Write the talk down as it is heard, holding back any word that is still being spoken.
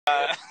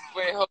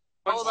Wait, hold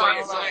on.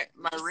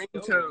 My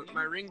ringtone.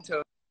 My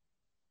ringtone.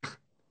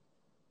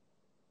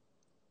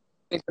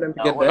 Wait for them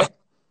to get back.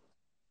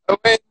 Oh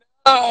wait,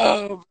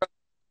 no.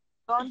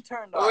 Sun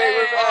turned off. Wait,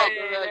 we're back.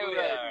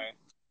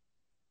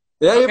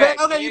 Yeah, you're Okay,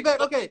 back. Okay, can you're you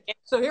back. Okay,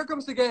 so here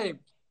comes the game.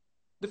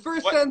 The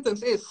first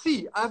sentence is,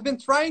 see, I've been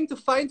trying to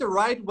find the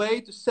right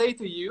way to say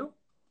to you.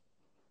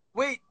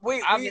 Wait.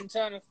 I've been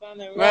trying to find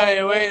the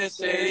Right way to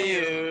say to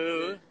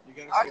you.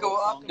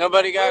 Akko.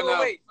 Nobody got no.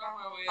 Wait.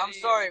 I'm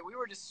sorry. We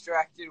were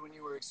distracted when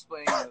you were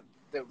explaining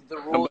the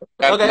rules.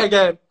 Okay,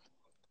 again.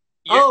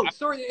 You're- Oh,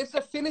 sorry, it's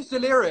a finish the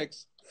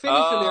lyrics.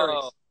 Finish the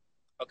lyrics.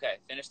 Okay,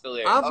 finish the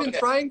lyrics. I've been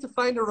trying to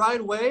find the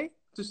right way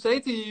to say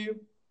to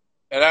you.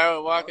 And I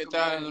would walk it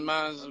down in the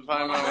mountains and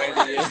find my way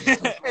to you.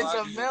 It's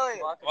a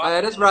million.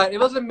 That's right. It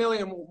was a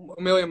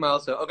million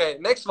miles. So. Okay,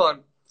 next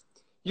one.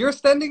 You're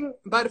standing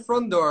by the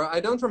front door. I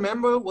don't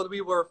remember what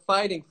we were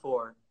fighting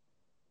for.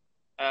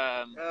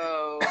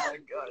 Oh my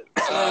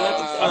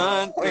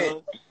god.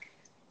 Wait.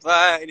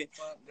 Fighting.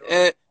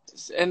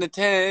 And the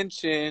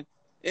tension.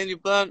 And you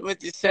blunt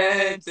with your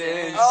sentence.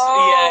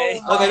 Oh,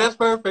 Yeah. Okay, that's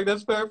perfect.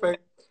 That's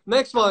perfect.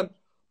 Next one.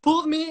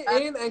 Pulled me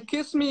in and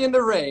kissed me in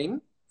the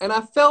rain. And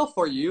I fell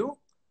for you.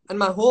 And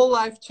my whole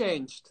life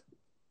changed.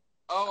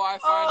 Oh, I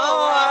found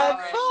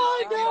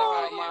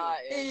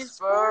my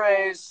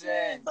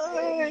inspiration.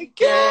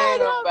 Forget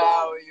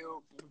about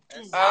you.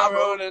 I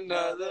wrote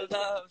another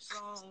love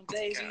song,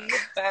 baby,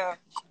 about.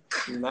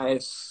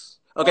 Nice.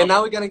 Okay,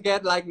 now we're gonna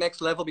get like next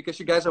level because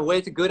you guys are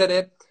way too good at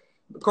it.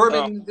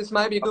 Corbin, this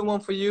might be a good one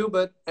for you,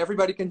 but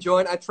everybody can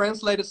join. I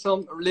translated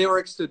some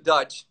lyrics to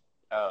Dutch.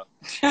 Oh.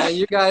 And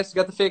you guys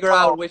got to figure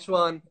out which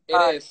one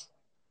it is.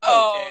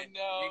 Oh,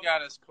 no. You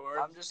got us, Cord.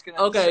 I'm just gonna.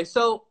 Okay,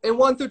 so in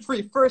 1, 2,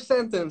 3, first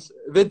sentence.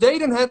 We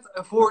deden het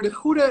voor de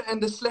goede en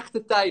de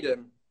slechte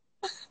tijden.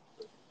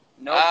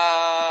 Nope.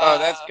 Oh,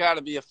 that's got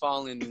to be a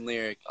fallen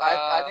lyric.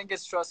 I think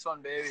it's Trust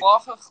Fund Baby.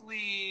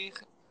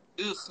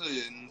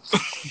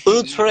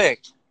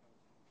 Utrecht.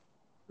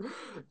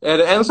 Yeah,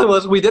 the answer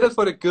was we did it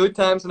for the good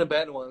times and the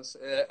bad ones.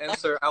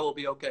 Answer, I will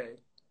be okay.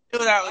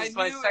 Dude, that was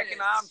my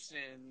second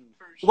option.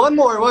 One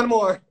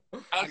more.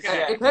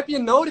 Okay. Ik heb je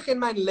nodig in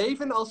mijn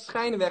leven als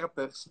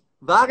schijnwerpers.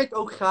 Waar ik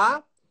ook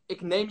ga,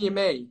 ik neem je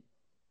mee.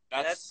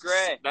 That's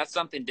great. That's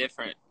something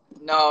different.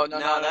 No.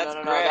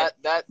 Great.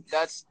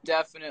 That's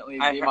definitely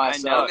I Be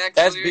Myself.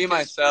 That's Be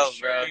Myself,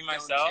 bro. Be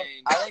Myself?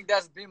 I think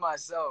that's Be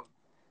Myself.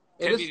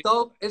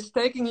 It's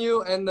taking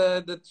you, and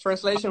the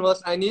translation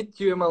was, I need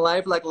you in my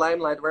life like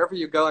limelight. Wherever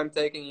you go, I'm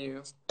taking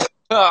you.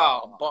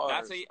 Oh,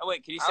 That's what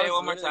wait, can you say it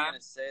one more time?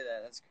 Say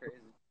that. That's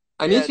crazy.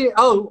 I need you,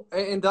 oh,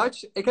 in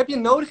Dutch. Ik heb je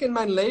nodig in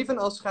mijn leven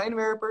als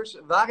schijnwerpers.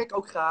 Waar ik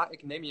ook ga,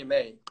 ik neem je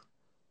mee.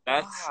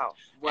 That's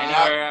Wow.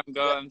 anywhere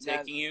I'm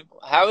taking you.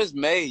 How is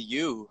May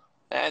you?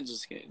 I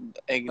just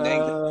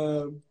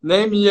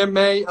Neem je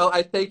mee. Oh,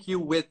 I take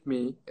you with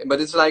me. But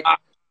it's like,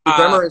 the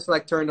grammar is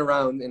like turned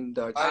around in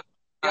Dutch.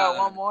 Yeah,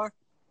 one more.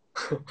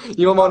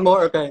 You want one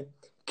more? Okay.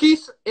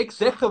 Kies, ik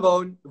zeg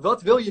gewoon,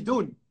 wat wil je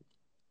doen?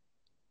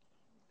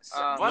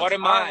 What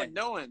am I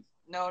doing?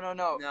 No.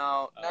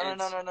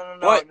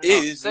 What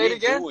is Say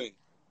it again. doing?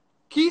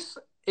 Kies,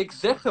 ik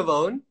zeg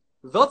gewoon,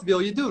 wat wil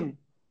je doen?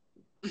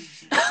 I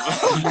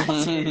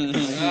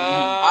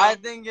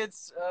think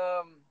it's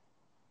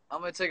I'm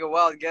gonna take a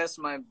wild guess.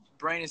 My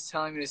brain is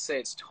telling me to say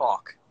it's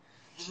talk.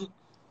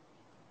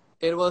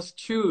 It was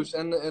choose,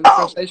 and the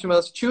translation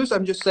was choose.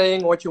 I'm just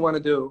saying what you want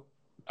to do.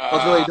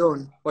 Wat wil je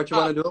doen? What you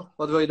want to do?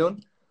 Wat wil je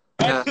doen?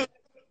 Yeah.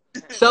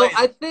 So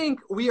I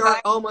think we are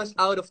almost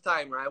out of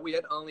time, right? We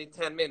had only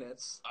 10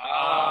 minutes.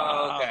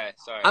 Oh, okay.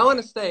 Sorry. I want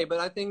to stay, but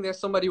I think there's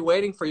somebody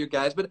waiting for you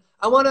guys. But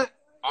I want to,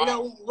 you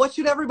know, what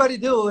should everybody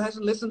do who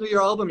hasn't listened to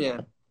your album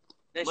yet?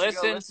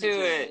 Listen to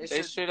it.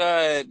 They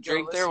should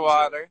drink their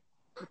water.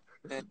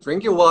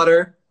 Drink your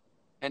water.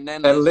 And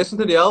then listen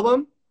to the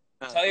album.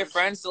 Tell your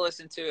friends to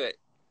listen to it.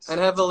 And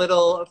have a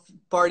little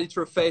party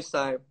through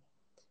FaceTime.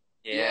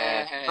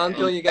 Yeah.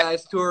 Until you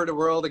guys tour the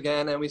world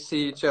again and we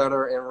see each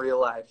other in real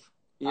life.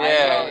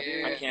 Yeah.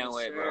 I can't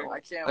wait, bro. I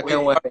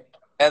can't wait.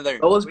 Heather.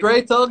 It was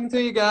great talking to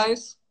you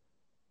guys.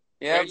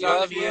 Yeah,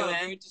 Love you.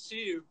 Good to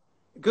see you.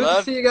 Good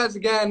to see you guys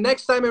again.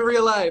 Next time in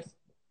real life.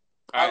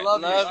 Right.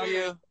 Love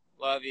you.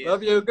 Love you.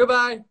 Love you.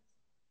 Goodbye.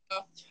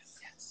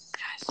 Yes.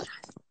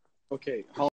 Okay.